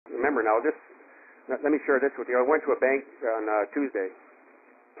remember now, let me share this with you. I went to a bank on Tuesday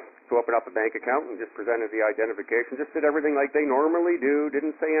to open up a bank account and just presented the identification, just did everything like they normally do,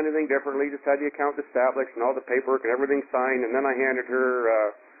 didn't say anything differently, just had the account established and all the paperwork and everything signed, and then I handed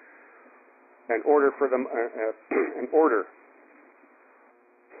her an order for them, an order.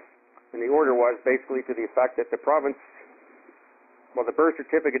 And the order was basically to the effect that the province, well, the birth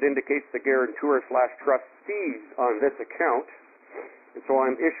certificate indicates the guarantor/trustees on this account, and so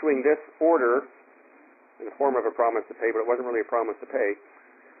I'm issuing this order in the form of a promise to pay, but it wasn't really a promise to pay,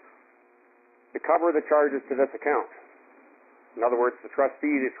 to cover the charges to this account. In other words, the trust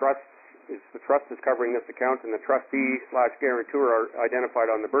is covering this account, and the trustee/guarantor are identified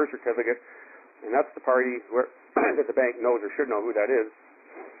on the birth certificate, and that's the party that the bank knows or should know who that is.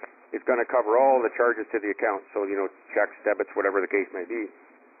 It's going to cover all the charges to the account, so, checks, debits, whatever the case may be.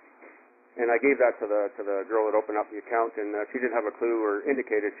 And I gave that to the girl that opened up the account, and she didn't have a clue, or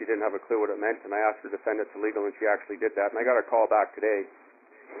indicated she didn't have a clue what it meant, and I asked her to send it to legal, and she actually did that. And I got a call back today,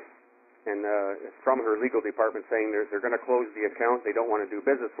 and from her legal department saying they're going to close the account, they don't want to do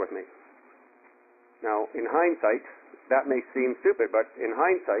business with me. Now, in hindsight, that may seem stupid, but in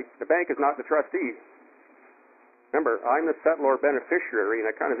hindsight, the bank is not the trustee. Remember, I'm the settlor beneficiary, and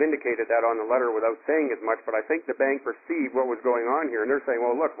I kind of indicated that on the letter without saying as much, but I think the bank perceived what was going on here, and they're saying,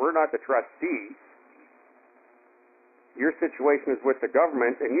 well, look, we're not the trustee. Your situation is with the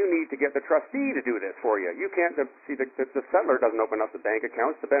government, and you need to get the trustee to do this for you. You can't, see, the settlor doesn't open up the bank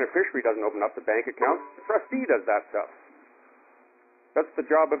accounts, the beneficiary doesn't open up the bank accounts, the trustee does that stuff. That's the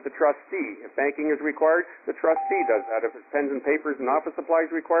job of the trustee. If banking is required, the trustee does that. If it's pens and papers and office supplies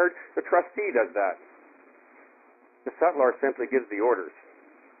required, the trustee does that. The settlor simply gives the orders.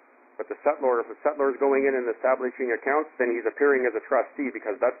 But if the settlor is going in and establishing accounts, then he's appearing as a trustee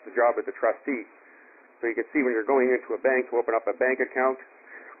because that's the job of the trustee. So you can see when you're going into a bank to open up a bank account,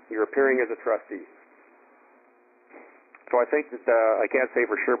 you're appearing as a trustee. So I think that, I can't say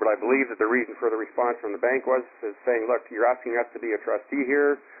for sure, but I believe that the reason for the response from the bank is saying, look, you're asking us to be a trustee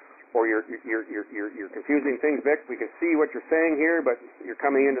here, or you're confusing things, Vic. We can see what you're saying here, but you're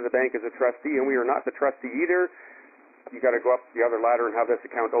coming into the bank as a trustee, and we are not the trustee either. You got to go up the other ladder and have this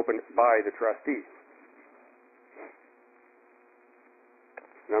account opened by the trustee.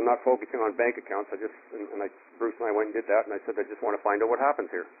 And I'm not focusing on bank accounts. Bruce and I went and did that, and I said I just want to find out what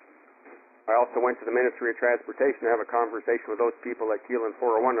happens here. I also went to the Ministry of Transportation to have a conversation with those people at Keelan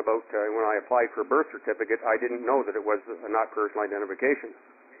 401 about when I applied for a birth certificate, I didn't know that it was a not personal identification.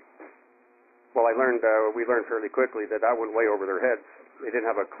 Well, we learned fairly quickly that went way over their heads. They didn't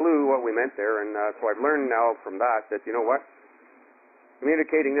have a clue what we meant there, and so I've learned now from that you know what?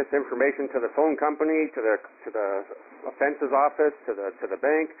 Communicating this information to the phone company, to the offenses office, to the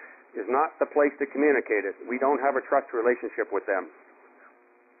bank, is not the place to communicate it. We don't have a trust relationship with them.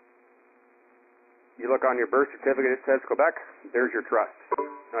 You look on your birth certificate, it says Quebec, there's your trust.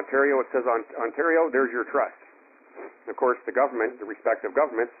 In Ontario, it says Ontario, there's your trust. And of course, the government, the respective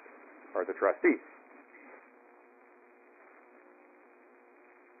governments, are the trustees.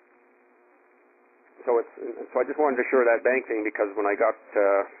 So I just wanted to share that bank thing because when I got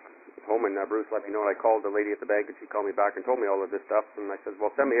home and Bruce let me know, I called the lady at the bank and she called me back and told me all of this stuff. And I said, well,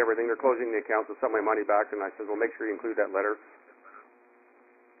 send me everything. They're closing the accounts. I'll send my money back. And I said, well, make sure you include that letter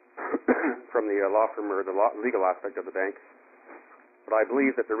from the law firm or the legal aspect of the bank. But I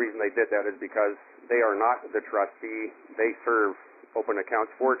believe that the reason they did that is because they are not the trustee. They serve open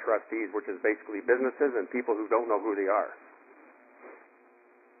accounts for trustees, which is basically businesses and people who don't know who they are.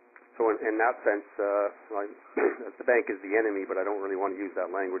 So in that sense, the bank is the enemy, but I don't really want to use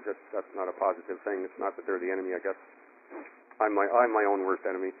that language. That's not a positive thing. It's not that they're the enemy, I guess. I'm my own worst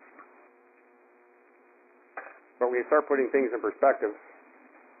enemy. But when you start putting things in perspective,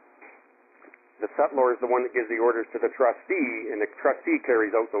 the settlor is the one that gives the orders to the trustee, and the trustee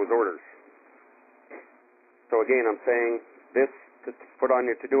carries out those orders. So again, I'm saying this to put on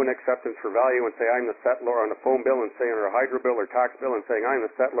you to do an acceptance for value and say I'm the settlor on a phone bill and say on a hydro bill or tax bill and saying I'm the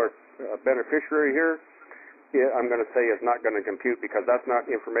settlor beneficiary here, I'm going to say is not going to compute because that's not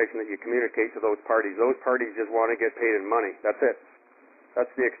information that you communicate to those parties. Those parties just want to get paid in money. That's it. That's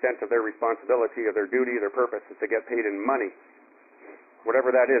the extent of their responsibility, of their duty, their purpose is to get paid in money.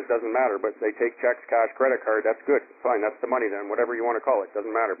 Whatever that is doesn't matter, but they take checks, cash, credit card, that's good. Fine, that's the money then, whatever you want to call it, doesn't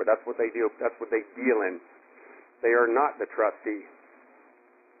matter, but that's what they do. That's what they deal in. They are not the trustee.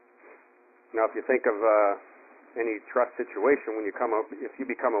 Now, if you think of any trust situation, when you if you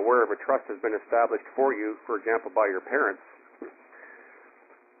become aware of a trust has been established for you, for example, by your parents,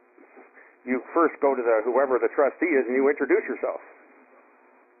 you first go to whoever the trustee is and you introduce yourself.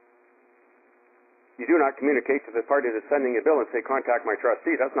 You do not communicate to the party that's sending a bill and say, contact my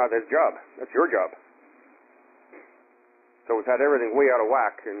trustee. That's not his job. That's your job. So we've had everything way out of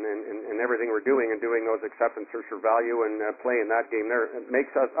whack, and everything we're doing and doing those acceptances for value and playing that game there, it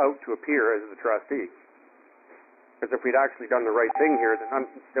makes us out to appear as the trustee. Because if we'd actually done the right thing here,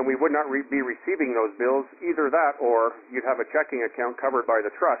 then we would not be receiving those bills. Either that, or you'd have a checking account covered by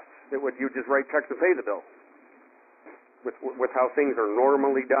the trust that you'd just write checks and pay the bill. With how things are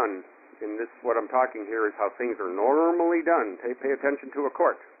normally done. And this, what I'm talking here is how things are normally done. Pay attention to a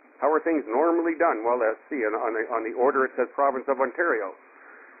court. How are things normally done? Well, let's see. On the order it says Province of Ontario.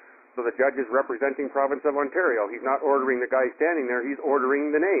 So the judge is representing Province of Ontario. He's not ordering the guy standing there. He's ordering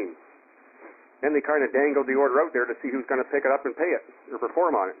the name. And they kind of dangled the order out there to see who's going to pick it up and pay it or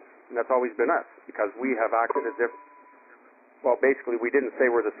perform on it. And that's always been us, because we have acted as if, well, basically we didn't say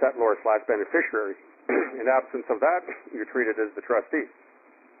we're the settlor/beneficiary. In absence of that, you're treated as the trustee.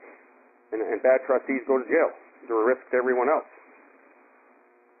 And bad trustees go to jail. They're a risk to everyone else.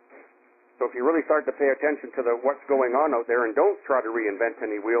 So if you really start to pay attention to what's going on out there, and don't try to reinvent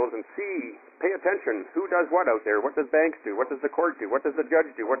any wheels, and pay attention, who does what out there? What does banks do? What does the court do? What does the judge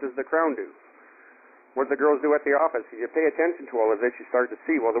do? What does the Crown do? What do the girls do at the office? If you pay attention to all of this, you start to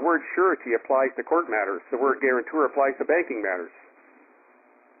see, well, the word surety applies to court matters. The word guarantor applies to banking matters.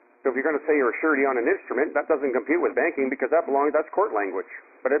 So if you're going to say you're a surety on an instrument, that doesn't compute with banking, because that's court language.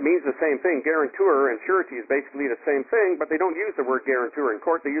 But it means the same thing. Guarantor and surety is basically the same thing, but they don't use the word guarantor in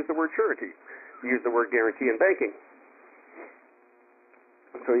court. They use the word surety. They use the word guarantee in banking.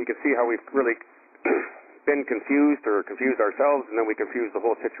 So you can see how we've really been confused or confused ourselves, and then we confuse the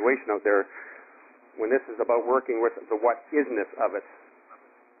whole situation out there when this is about working with the what-isness of it.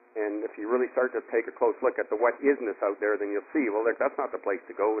 And if you really start to take a close look at the what-isness out there, then you'll see, well, look, that's not the place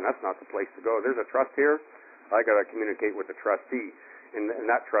to go, and that's not the place to go. There's a trust here. I got to communicate with the trustee, and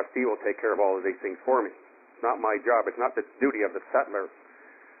that trustee will take care of all of these things for me. It's not my job. It's not the duty of the settler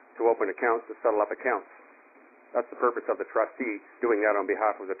to open accounts, to settle up accounts. That's the purpose of the trustee doing that on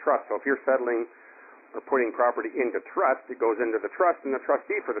behalf of the trust. So if you're settling or putting property into trust, it goes into the trust, and the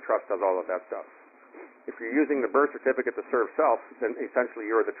trustee for the trust does all of that stuff. If you're using the birth certificate to serve self, then essentially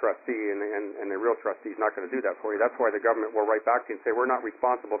you're the trustee, and the real trustee is not going to do that for you. That's why the government will write back to you and say, we're not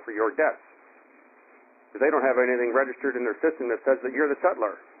responsible for your debts. Because they don't have anything registered in their system that says that you're the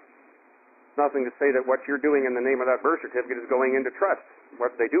settler. Nothing to say that what you're doing in the name of that birth certificate is going into trust.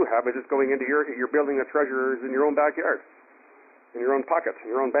 What they do have is it's going into you're building the treasures in your own backyard, in your own pocket, in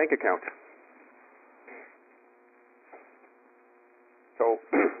your own bank account. So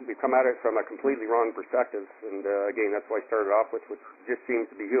we come at it from a completely wrong perspective, and again, that's what I started off with, which just seems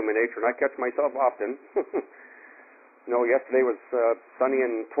to be human nature, and I catch myself often. You know, yesterday was sunny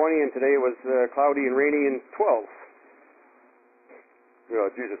and 20, and today was cloudy and rainy and 12. You know,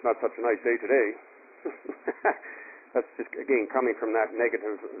 geez, it's not such a nice day today. That's just, again, coming from that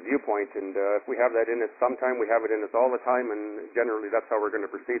negative viewpoint, and if we have that in us sometime, we have it in us all the time, and generally that's how we're going to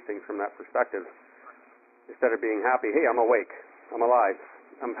perceive things from that perspective. Instead of being happy, hey, I'm awake. I'm alive.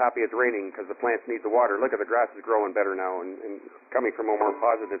 I'm happy it's raining because the plants need the water. Look at the grass is growing better now, and coming from a more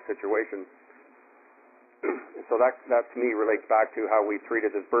positive situation. So that to me relates back to how we've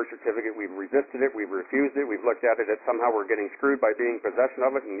treated this birth certificate. We've resisted it. We've refused it. We've looked at it as somehow we're getting screwed by being in possession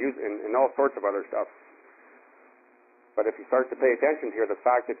of it and all sorts of other stuff. But if you start to pay attention here, the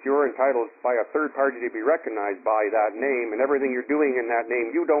fact that you're entitled by a third party to be recognized by that name, and everything you're doing in that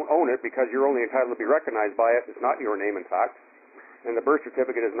name, you don't own it because you're only entitled to be recognized by it. It's not your name, in fact. And the birth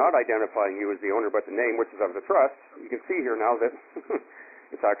certificate is not identifying you as the owner, but the name, which is of the trust. You can see here now that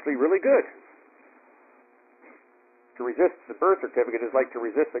it's actually really good. To resist the birth certificate is like to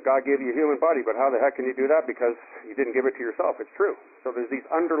resist that God gave you a human body, but how the heck can you do that? Because you didn't give it to yourself. It's true. So there's these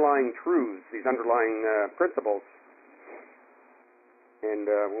underlying truths, these underlying principles. And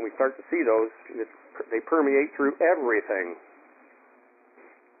when we start to see those, they permeate through everything.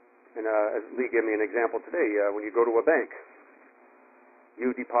 And as Lee gave me an example today, when you go to a bank,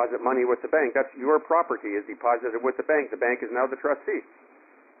 you deposit money with the bank. That's your property is deposited with the bank. The bank is now the trustee.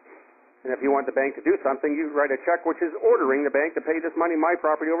 And if you want the bank to do something, you write a check which is ordering the bank to pay this money, my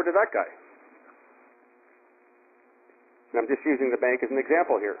property, over to that guy. And I'm just using the bank as an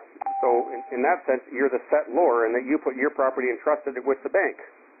example here. So in that sense, you're the settlor, and that you put your property entrusted with the bank.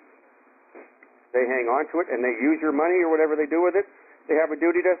 They hang on to it, and they use your money or whatever they do with it. They have a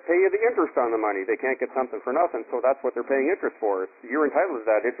duty to pay you the interest on the money. They can't get something for nothing, so that's what they're paying interest for. You're entitled to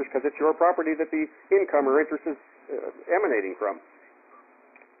that interest because it's your property that the income or interest is emanating from.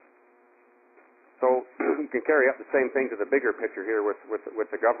 So you can carry up the same thing to the bigger picture here with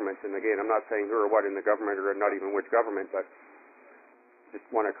the government. And again, I'm not saying who or what in the government or not even which government, but just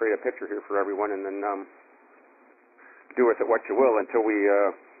want to create a picture here for everyone, and then do with it what you will until we.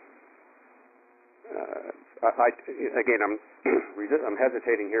 Again, I'm I'm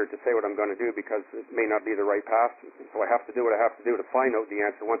hesitating here to say what I'm going to do because it may not be the right path. So I have to do what I have to do to find out the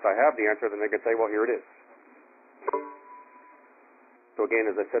answer. Once I have the answer, then I can say, well, here it is. So again,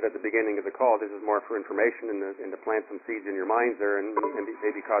 as I said at the beginning of the call, this is more for information and to plant some seeds in your minds there and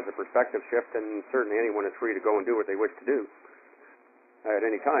maybe cause a perspective shift. And certainly anyone is free to go and do what they wish to do at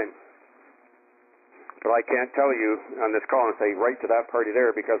any time. But I can't tell you on this call and say right to that party there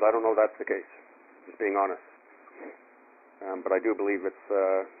because I don't know that's the case, just being honest. But I do believe it's,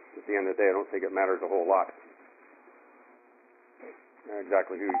 at the end of the day, I don't think it matters a whole lot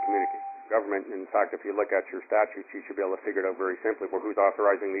exactly who you communicate with. Government, in fact, if you look at your statutes, you should be able to figure it out very simply. Well, who's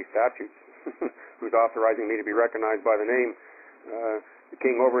authorizing these statutes? Who's authorizing me to be recognized by the name? The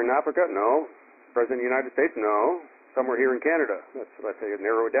king over in Africa? No. President of the United States? No. Somewhere here in Canada. Let's say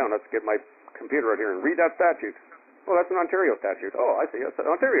narrow it down. Let's get my computer out here and read that statute. Oh, that's an Ontario statute. Oh, I see. That's an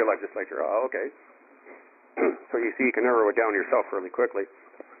Ontario legislature. Oh, okay. So you see, you can narrow it down yourself really quickly.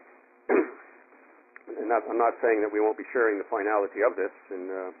 And I'm not saying that we won't be sharing the finality of this,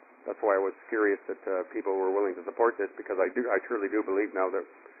 and that's why I was curious that people were willing to support this, because I truly do believe now that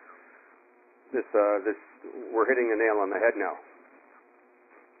this we're hitting the nail on the head now.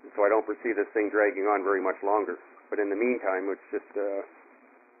 So I don't foresee this thing dragging on very much longer. But in the meantime, it's just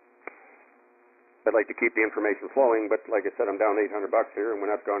I'd like to keep the information flowing. But like I said, I'm down $800 here, and when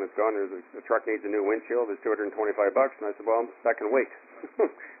that's gone, it's gone. The truck needs a new windshield. It's $225, and I said, well, that can wait.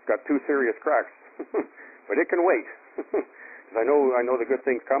 It's got 2 serious cracks, but it can wait. I know the good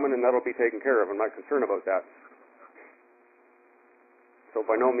things coming, and that'll be taken care of. I'm not concerned about that. So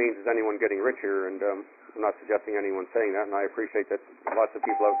by no means is anyone getting rich here, and I'm not suggesting anyone saying that, and I appreciate that lots of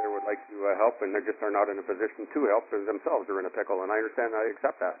people out there would like to help, and they just are not in a position to help, because themselves are in a pickle, and I understand, I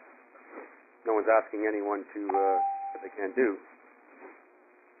accept that. No one's asking anyone to what they can't do.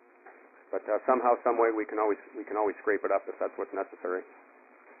 But somehow, some way, we can always scrape it up if that's what's necessary.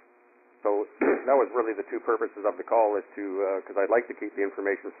 So that was really the 2 purposes of the call, is to because I'd like to keep the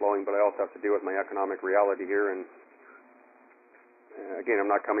information flowing, but I also have to deal with my economic reality here. And again, I'm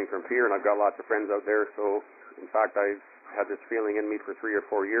not coming from fear, and I've got lots of friends out there. So in fact, I've had this feeling in me for 3 or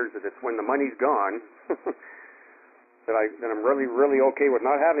 4 years that it's when the money's gone that I'm really, really okay with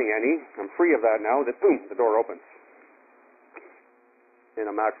not having any. I'm free of that now. That boom, the door opens, and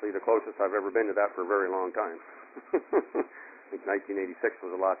I'm actually the closest I've ever been to that for a very long time. I think 1986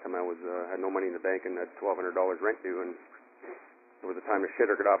 was the last time I had no money in the bank and had $1,200 rent due, and it was a time of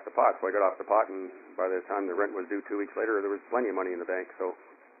shit or get off the pot. So I got off the pot, and by the time the rent was due 2 weeks later, there was plenty of money in the bank. So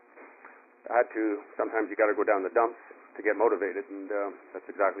I had to. Sometimes you got to go down the dumps to get motivated, and that's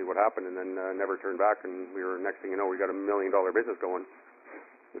exactly what happened. And then never turned back, and we were, next thing you know, we got $1 million business going,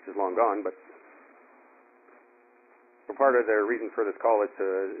 which is long gone. But so part of the reason for this call is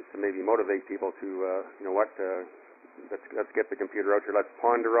to maybe motivate people to, you know what. Let's get the computer out here. Let's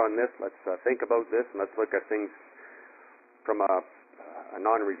ponder on this. Let's think about this, and let's look at things from a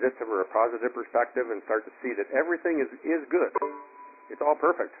non-resistive or a positive perspective, and start to see that everything is good. It's all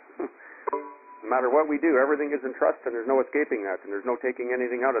perfect. No matter what we do, everything is in trust, and there's no escaping that, and there's no taking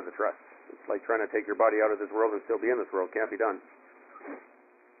anything out of the trust. It's like trying to take your body out of this world and still be in this world. Can't be done.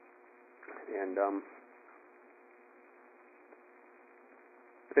 And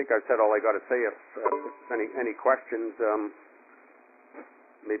I think I've said all I got to say. If any questions,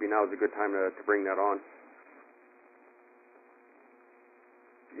 maybe now is a good time to bring that on.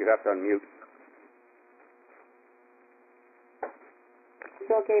 You have to unmute.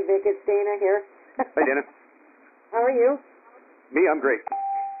 It's okay, Vic. It's Dana here. Hi, Dana. How are you? Me, I'm great.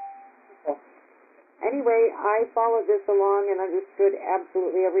 Anyway, I followed this along and understood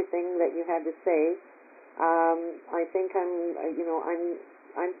absolutely everything that you had to say. I think I'm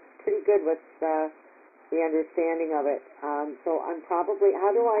pretty good with the understanding of it. So I'm probably.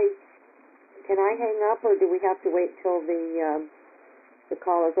 Can I hang up, or do we have to wait till the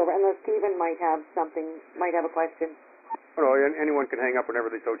call is over? Unless Stephen might have a question. Oh, no, anyone can hang up whenever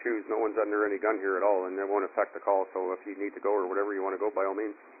they so choose. No one's under any gun here at all, and it won't affect the call. So if you need to go or whatever you want to go, by all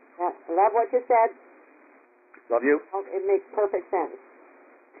means. Yeah, love what you said. Love you. It makes perfect sense.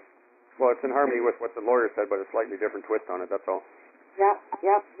 Well, it's in harmony with what the lawyer said, but a slightly different twist on it. That's all. Yeah.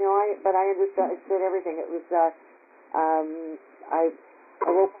 No, but I understood everything. It was. I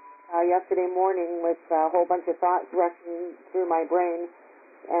woke up yesterday morning with a whole bunch of thoughts rushing through my brain,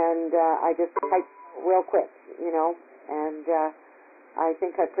 and I just typed real quick, and I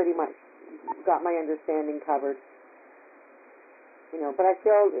think I pretty much got my understanding covered. But I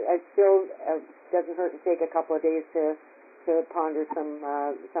still doesn't hurt to take a couple of days to to ponder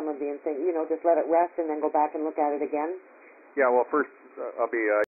some of the insane, just let it rest and then go back and look at it again? Yeah, well, first, I'll be